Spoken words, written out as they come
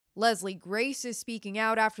Leslie Grace is speaking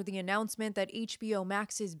out after the announcement that HBO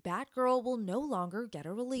Max's Batgirl will no longer get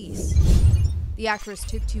a release. The actress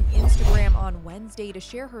took to Instagram on Wednesday to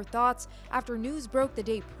share her thoughts after news broke the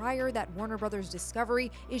day prior that Warner Bros.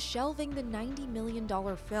 Discovery is shelving the $90 million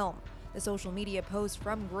film. The social media post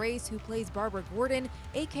from Grace, who plays Barbara Gordon,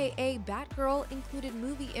 aka Batgirl, included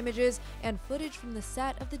movie images and footage from the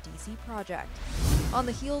set of the DC project. On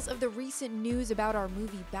the heels of the recent news about our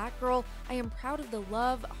movie Batgirl, I am proud of the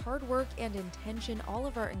love, hard work, and intention all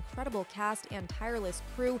of our incredible cast and tireless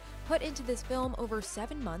crew put into this film over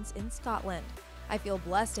 7 months in Scotland. I feel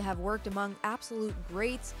blessed to have worked among absolute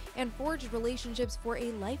greats and forged relationships for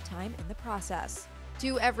a lifetime in the process.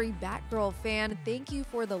 To every Batgirl fan, thank you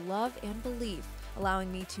for the love and belief,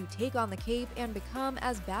 allowing me to take on the cape and become,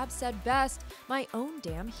 as Babs said best, my own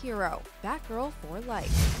damn hero, Batgirl for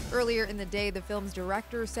life. Earlier in the day, the film's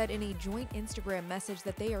director said in a joint Instagram message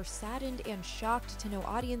that they are saddened and shocked to know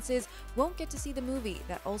audiences won't get to see the movie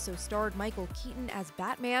that also starred Michael Keaton as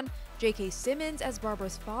Batman, J.K. Simmons as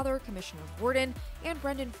Barbara's father, Commissioner Gordon, and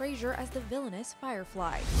Brendan Fraser as the villainous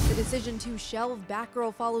Firefly. The decision to shelve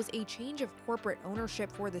Batgirl follows a change of corporate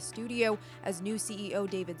ownership for the studio, as new CEO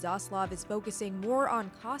David Zaslav is focusing more on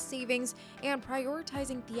cost savings and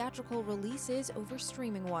prioritizing theatrical releases over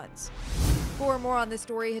streaming ones. For more on this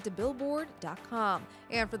story, head to Billboard.com.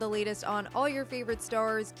 And for the latest on all your favorite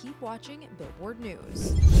stars, keep watching Billboard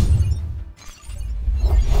News.